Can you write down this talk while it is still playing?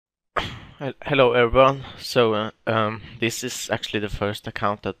Hello everyone. This is actually the first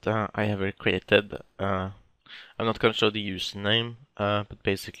account that I ever created. I'm not gonna show the username, but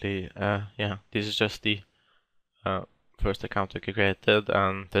basically, yeah, this is just the uh, first account I created,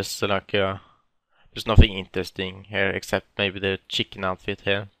 and there's nothing interesting here except maybe the chicken outfit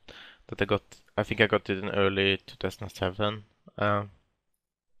here that I got. I think I got it in early 2007.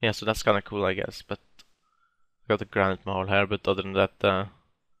 Yeah, so that's kind of cool, I guess. But I got a granite mahal here, but other than that,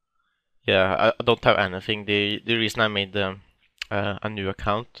 yeah, I don't have anything. The reason I made a new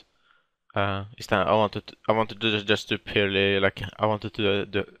account is that I wanted to just do purely like I wanted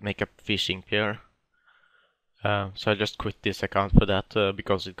to make a fishing pier. So I just quit this account for that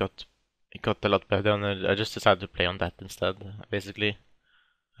because it got a lot better, and I just decided to play on that instead, basically,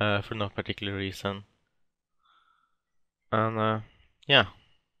 for no particular reason. And yeah,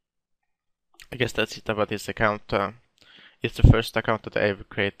 I guess that's it about this account. It's the first account that I ever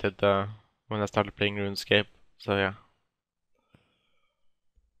created when I started playing RuneScape. So yeah.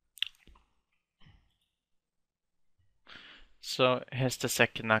 So here's the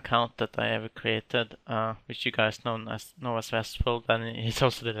second account that I ever created, which you guys know as Vestfold, and it's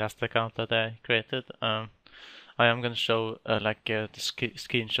also the last account that I created. I am gonna show the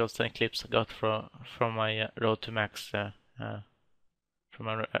screenshots and clips I got from my Road to Max from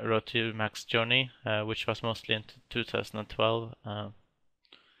my Road to Max journey, which was mostly in 2012. Yeah,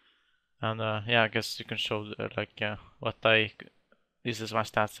 I guess you can show what I. This is my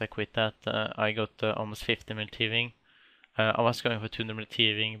stats I quit at. I got almost 50 mil TVing. I was going for 200 mil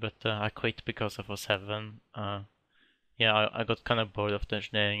TVing, but I quit because I was 7. Yeah, I got kind of bored of the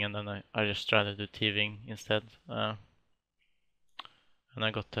engineering, and then I just tried to do TVing instead. And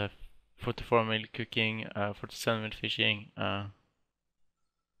I got 44 mil cooking, 47 mil fishing, and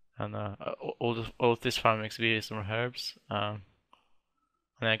all of this farming experience from herbs. And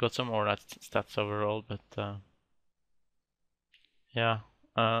I got some more stats overall, but yeah.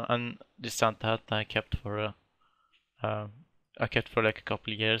 And this Santa hat I kept for like a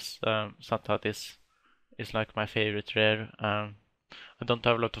couple of years. Santa hat is like my favorite rare. I don't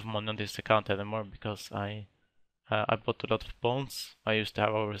have a lot of money on this account anymore because I bought a lot of bones. I used to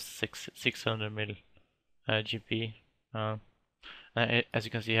have over 600 mil GP. As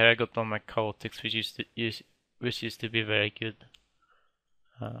you can see here, I got all my chaotics, which used to be very good.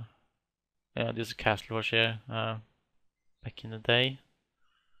 Yeah, this is Castle Wars here back in the day.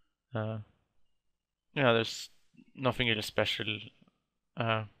 Yeah, there's nothing really special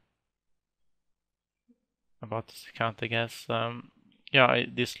uh, about this account, I guess. Yeah,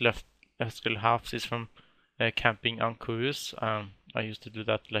 this left skull halves is from camping on cruise. I used to do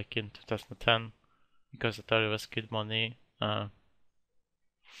that like in 2010 because I thought it was good money.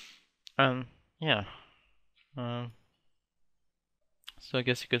 And yeah, so I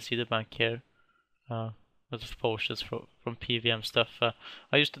guess you can see the bank here. Lots of potions from PVM stuff.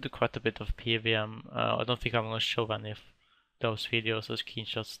 I used to do quite a bit of PVM. I don't think I'm gonna show any of those videos or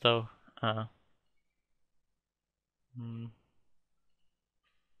screenshots though. Mm,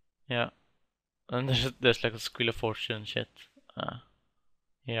 yeah, and there's like a Squill of Fortune shit.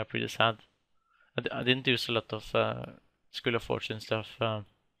 Yeah, pretty sad. I didn't use a lot of Squill of Fortune stuff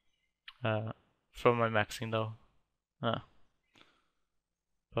uh, from my maxing though.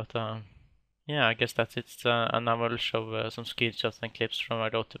 But yeah, I guess that's it. And I will show some screenshots and clips from my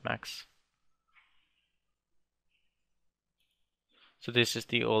Road to Max. So this is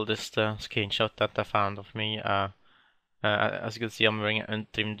the oldest screenshot that I found of me. As you can see, I'm wearing an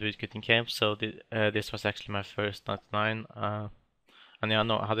untrimmed woodcutting cape, so this was actually my first 99. And yeah, I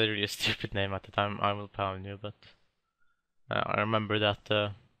know I had a really stupid name at the time. I will pound you, but I remember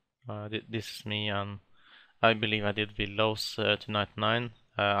that this is me, and I believe I did lows to 99.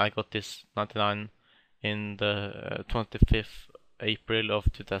 I got this 99 in the 25th April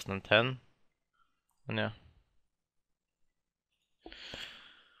of 2010, and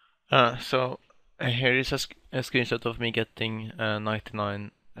yeah. So here is a screenshot of me getting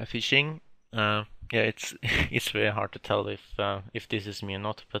 99 fishing. Yeah, it's it's very hard to tell if this is me or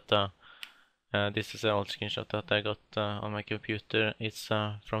not, but this is an old screenshot that I got on my computer. It's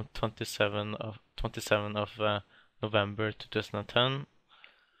from 27 of November 2010,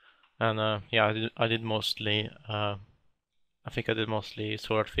 and yeah, I did mostly I think I did mostly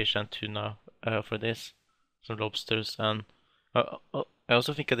swordfish and tuna for this, some lobsters, and I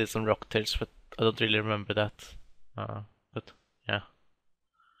also think I did some rocktails, but I don't really remember that. But yeah.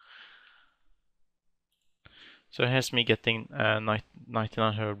 So here's me getting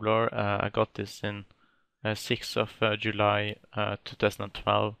 99 herblore. I got this in 6th of July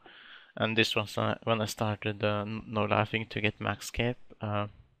 2012, and this was when I started no laughing to get maxcape.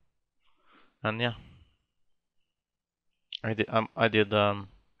 And yeah, I did a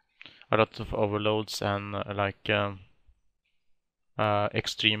lot of overloads and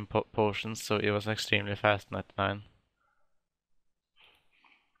extreme potions, so it was extremely fast 99.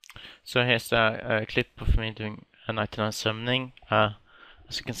 So here's a clip of me doing a 99 summoning. As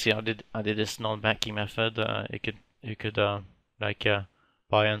you can see, I did this non-banking method. You could like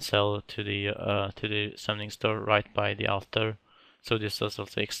buy and sell to the summoning store right by the altar. So this was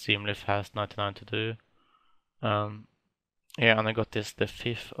also extremely fast 99 to do. Um, yeah, and I got this the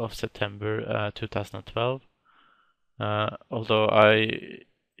 5th of September 2012. Although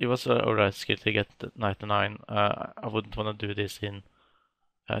it was a alright skill to get 99. I wouldn't want to do this in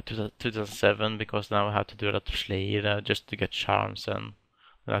 2007 because now I have to do a lot of Slayer just to get charms, and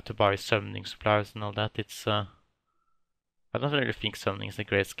I have to buy summoning supplies and all that. I don't really think summoning is a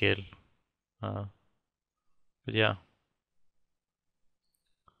great skill. Uh, but yeah.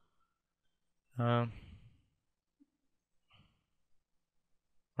 Um,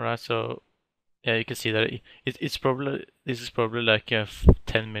 alright, so yeah, you can see that it's probably this is probably like a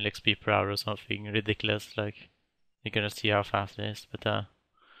 10 mil XP per hour or something ridiculous. Like you're gonna see how fast it is, but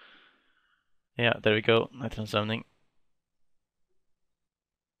yeah, there we go. Nighttime summoning.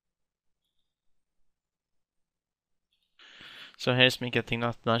 So here's me getting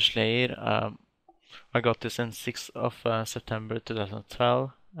that Slayer. I got this in 6th of September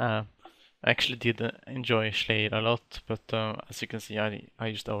 2012. I actually did enjoy Slayer a lot, but as you can see, I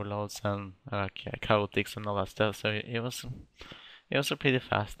used overloads and chaotics and all that stuff, so it was a pretty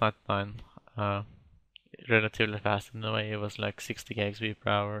fast night 9. Relatively fast in a way. It was like 60 XP per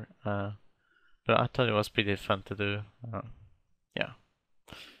hour, but I thought it was pretty fun to do. Yeah.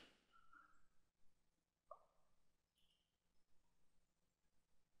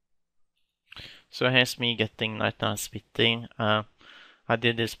 So here's me getting night 9 spitting. I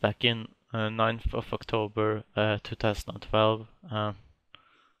did this back in 9th of October 2012. I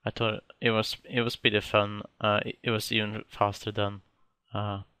thought it was pretty fun. It was even faster than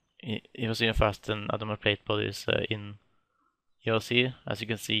it was even faster than other plate bodies in EOC. As you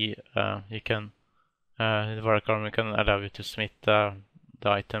can see, you can the Varrock armor can allow you to smith the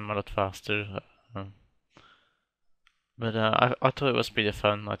item a lot faster. But I thought it was pretty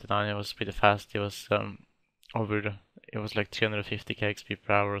fun. 99, it was pretty fast. It was it was like 350 XP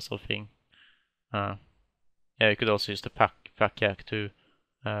per hour or something. Yeah, you could also use the pack yak to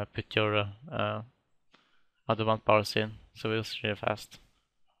put your other one powers in, so it was really fast.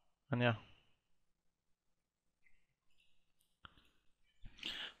 And yeah.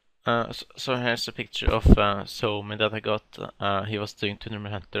 So here's a picture of Somi that I got. He was doing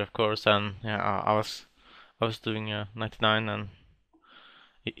Tournament Hunter, of course, and yeah, I was doing 99, and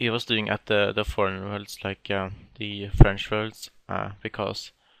he was doing at the foreign worlds, like the French worlds,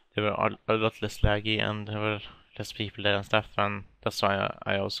 because they were a lot less laggy and there were less people there and stuff, and that's why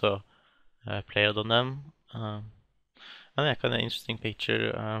I also played on them. And yeah, kind of interesting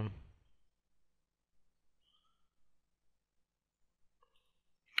picture.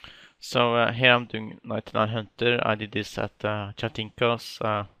 So here I'm doing 99 Hunter. I did this at Chatinko's.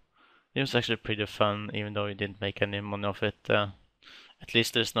 It was actually pretty fun, even though we didn't make any money off it. At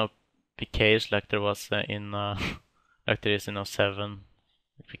least there's no PKs like there was in like there is in 07.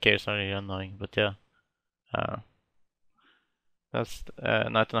 PKs are really annoying, but yeah. Uh, that's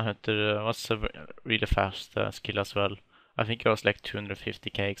 99 Hunter was a really fast skill as well. I think it was like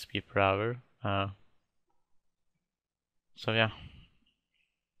 250k XP per hour. So yeah.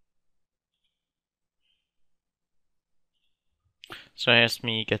 So here's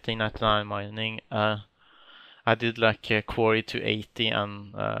me getting 99 mining. I did like a quarry to 80,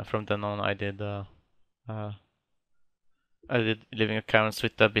 and from then on uh, I did living accounts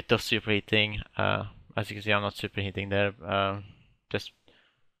with a bit of superheating. As you can see, I'm not superheating there. Just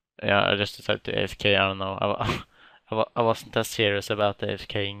yeah, I just decided to AFK. I don't know. I wasn't as serious about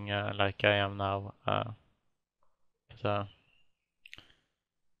AFKing like I am now. But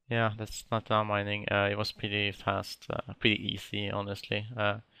yeah, that's not now mining. It was pretty fast, pretty easy, honestly.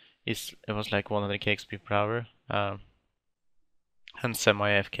 It was like 100k XP per hour, and semi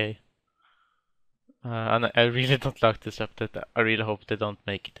AFK. And I really don't like this update. I really hope they don't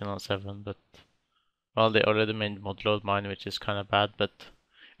make it in 07, but well, they already made mod load mine, which is kind of bad, but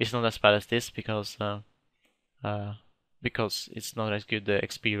it's not as bad as this because it's not as good the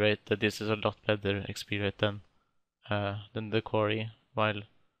XP rate. This is a lot better XP rate than the quarry, while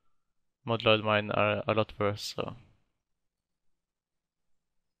mod load mine are a lot worse. So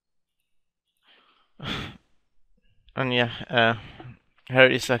and yeah, here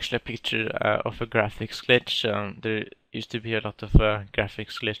is actually a picture of a graphics glitch. used to be a lot of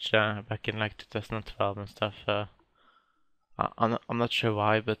graphics glitch back in like 2012 and stuff. I'm not sure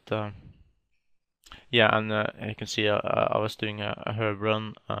why, but yeah, and you can see I was doing a herb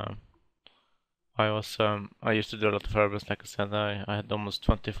run. I used to do a lot of herbs, like I said. I had almost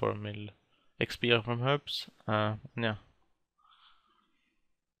 24 mil XP from herbs. Yeah.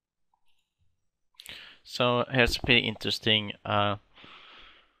 So here's a pretty interesting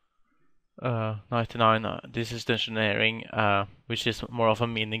 99. This is the engineering, which is more of a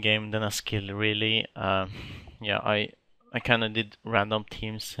mini game than a skill, really. Yeah, I kind of did random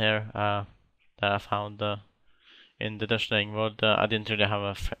teams here that I found in the engineering world. I didn't really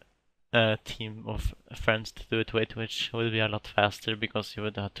have a team of friends to do it with, which would be a lot faster because you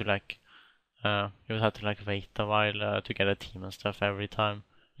would have to like wait a while to get a team and stuff every time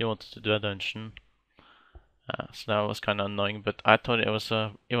you wanted to do a dungeon. So that was kind of annoying, but I thought it was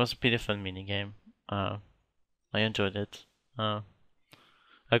a pretty fun mini game. I enjoyed it. I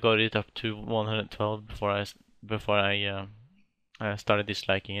got it up to 112 before I started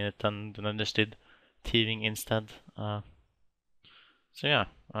disliking it, and then I just did thieving instead. So yeah,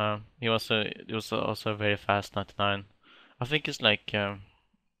 it was also a very fast 99. I think it's like I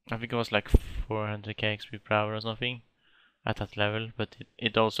think it was like 400k XP per hour or something at that level, but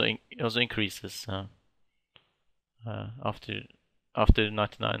it also increases after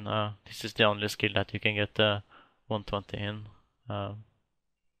 99. This is the only skill that you can get 120 in, and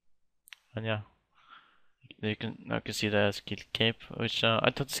yeah, you can now can see the skill cape, which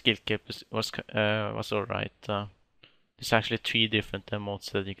I thought the skill cape was alright. There's actually 3 different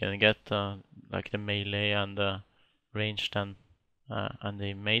emotes that you can get, like the melee and the ranged and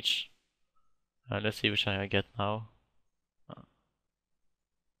the mage. Let's see which I get now.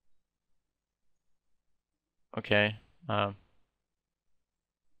 Okay. Yeah,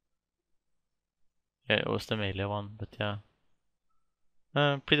 it was the melee one, but yeah.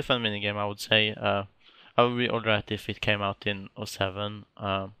 Pretty fun minigame, I would say. I would be alright if it came out in '07.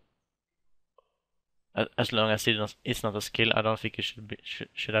 As long as it's not a skill, I don't think it should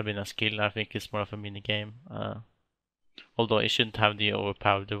have been a skill. I think it's more of a minigame. Although it shouldn't have the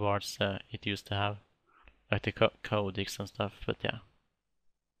overpowered rewards it used to have, like the codex and stuff. But yeah.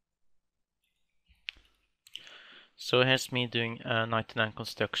 So here's me doing 99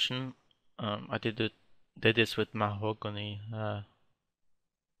 construction. I did this with mahogany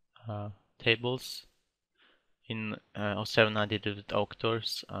tables. In '07 I did it with oak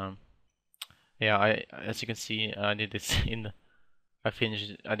doors. Yeah, as you can see, I did this I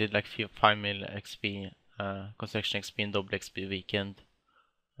did like 5 mil XP, construction XP and double XP weekend.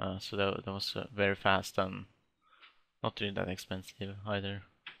 So that was very fast and not really that expensive either.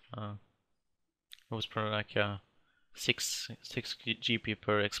 It was probably like 6 GP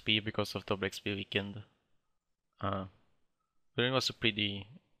per XP because of double XP weekend. But it was pretty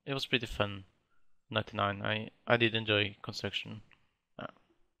fun. 99. I did enjoy construction.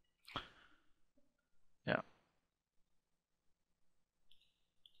 Yeah.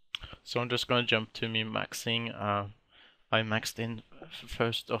 So I'm just gonna jump to me maxing. I maxed in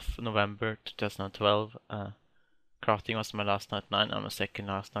 1st of November 2012. Crafting was my last 99, and my second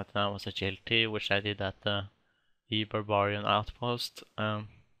last 99 was agility, which I did at the Barbarian Outpost.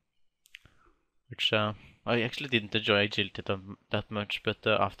 Which I actually didn't enjoy agility that much, but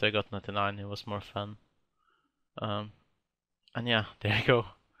after I got 99, it was more fun. And yeah, there you go.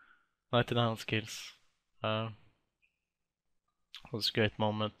 99 skills. It was a great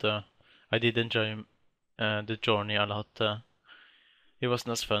moment. I did enjoy the journey a lot. It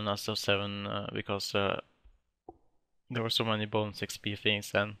wasn't as fun as '07 because there were so many bonus XP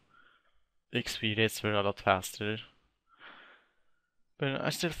things and the XP rates were a lot faster. But I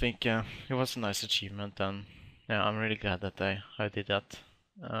still think it was a nice achievement, and yeah, I'm really glad that I did that.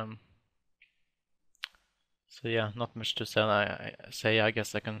 So yeah, not much to say. I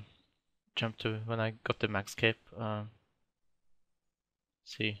guess I can jump to when I got the max cape.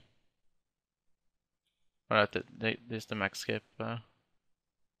 See. Alright, there's the max cape.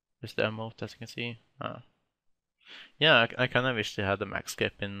 There's the emote, as you can see. Yeah, I kind of wish they had the max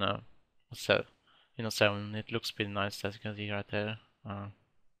cape in so, 7. It looks pretty nice, as you can see right there. And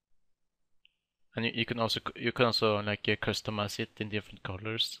you can also like customize it in different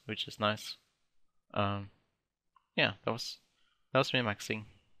colors, which is nice. Yeah, that was me maxing.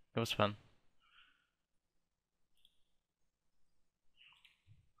 It was fun.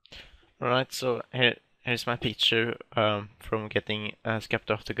 Alright, so here's my picture from getting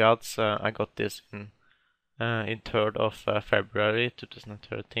Scepter of the Gods. I got this in 3rd of February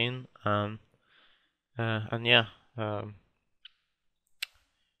 2013. And yeah,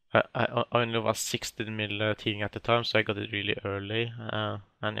 I only was 16 mil teaming at the time, so I got it really early.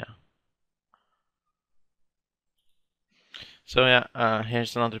 And yeah. So yeah,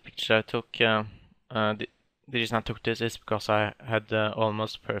 here's another picture I took. The reason I took this is because I had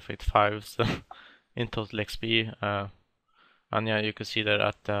almost perfect fives in total XP. And yeah, you can see there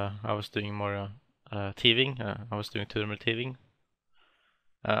that I was doing more thieving. I was doing thermal thieving.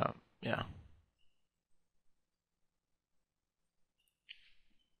 Yeah.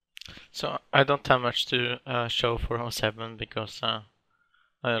 So I don't have much to show for O7 because I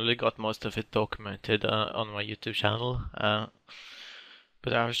only got most of it documented on my YouTube channel.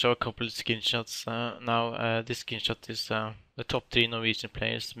 But I'll show a couple of screenshots now. This screenshot is the top 3 Norwegian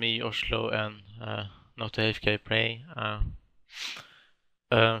players, me, Oslo, and Not AFK Prey.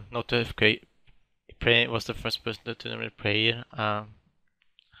 Not AFK Prey was the first person to tournament player,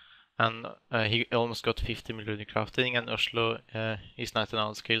 and he almost got 50 million crafting, and Oslo is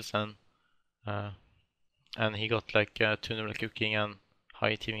 99 skills, and he got like 200 cooking and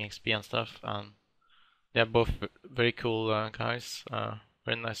high teaming XP and stuff. And they're both very cool guys,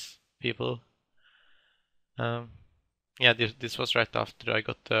 very nice people. Yeah, this was right after I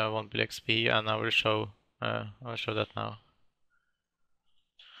got 1 bill XP, and I'll show that now.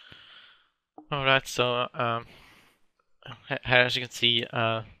 All right, so here, as you can see,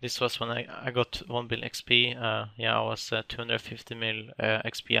 this was when I got 1 bill XP. Yeah, I was 250 mil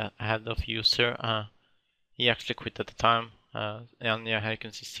XP ahead of user. He actually quit at the time. And yeah, here you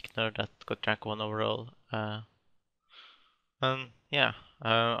can see Signer that got rank 1 overall. And yeah,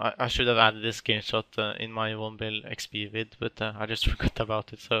 I should have added this screenshot in my 1 bill XP vid, but I just forgot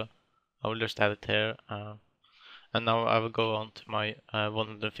about it, so I will just add it here. And now I will go on to my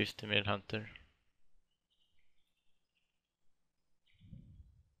 150 mil hunter.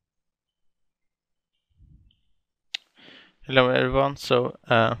 Hello everyone, so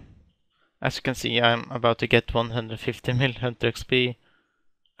as you can see, I'm about to get 150 mil hunter XP.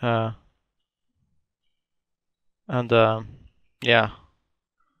 And yeah,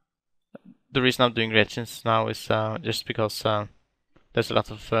 the reason I'm doing Regents now is just because there's a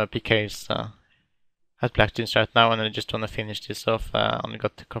lot of PKs at Black Jeans right now, and I just want to finish this off. Only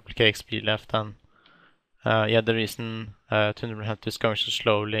got a couple KXP left, and yeah, the reason Tournament Hunter is going so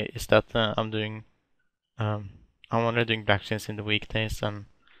slowly is that I'm only doing Black Jeans in the weekdays, and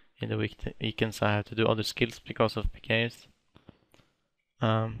in the weekends I have to do other skills because of PKs.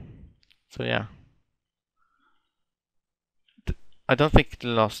 So yeah. I don't think the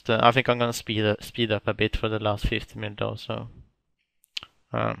last. I think I'm gonna speed up a bit for the last 50 mil though. So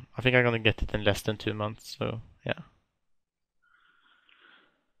I think I'm gonna get it in less than 2 months. So yeah.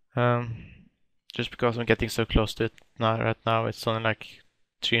 Just because I'm getting so close to it now. Right now, it's only like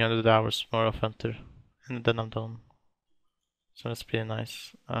 300 hours more of Hunter, and then I'm done. So that's pretty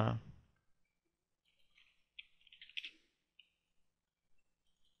nice.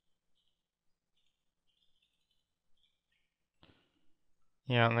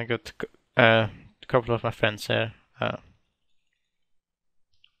 Yeah, and I got a couple of my friends here.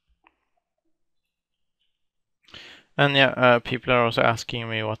 And yeah, people are also asking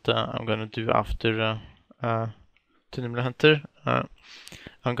me what I'm gonna do after Tournament Hunter.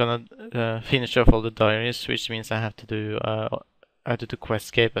 I'm gonna finish off all the diaries, which means I have to do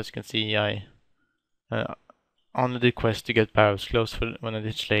Questscape. As you can see, I only did quests to get barrels close for when I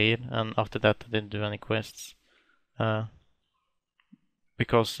did Slayer, and after that I didn't do any quests.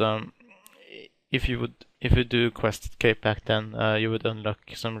 Because if you do Questscape back then, you would unlock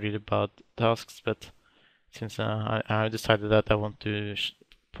some really bad tasks, but since I decided that I want to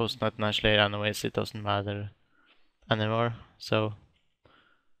post Night Slayer anyways, it doesn't matter anymore. So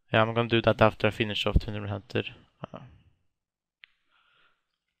yeah, I'm gonna do that after I finish off Tournament Hunter.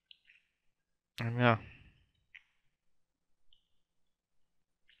 Yeah.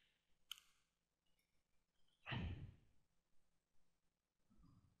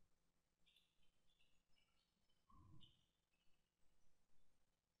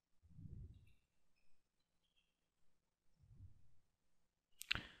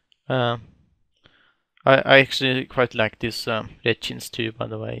 I actually quite like this Red Chins too, by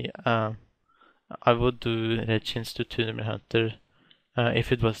the way. I would do Red Chins to Tournament Hunter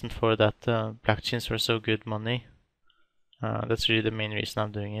if it wasn't for that Black Chins were so good money. That's really the main reason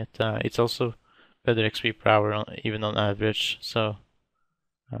I'm doing it. It's also better XP per hour, even on average, so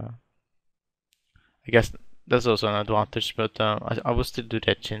I guess that's also an advantage, but I would still do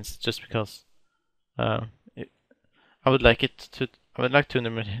Red Chins just because I would like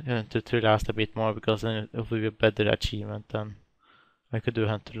Tournament to last a bit more, because then it will be a better achievement and I could do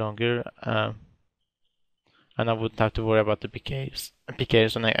Hunter longer. And and I wouldn't have to worry about the PKs,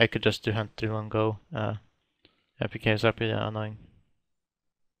 and I could just do hunt through and go. Yeah, PKs are pretty annoying.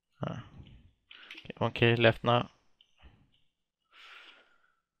 Okay, 1k left now.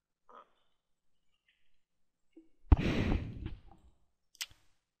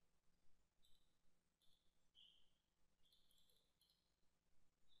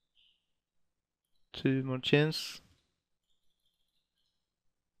 Two more chins.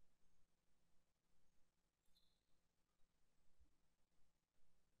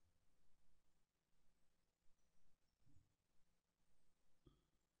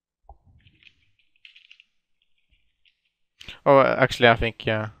 Oh, actually, I think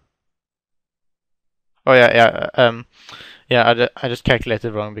yeah. Oh yeah. Yeah. I just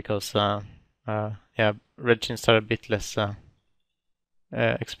calculated wrong because yeah, red chins are a bit less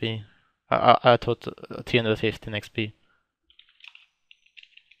XP. I thought 315 XP.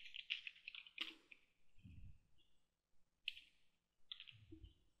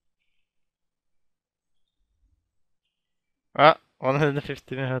 Ah,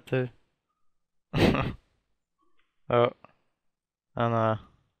 150 meter. Oh, and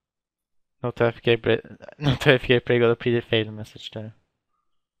not AFK break. Not AFK break got a pretty failed message there.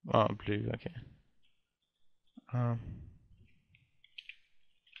 Oh, blue. Okay. Um,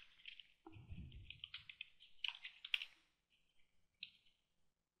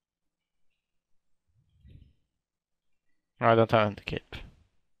 I don't have the cape.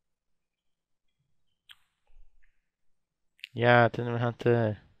 Yeah, I didn't even have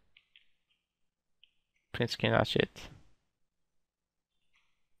to print screen that shit.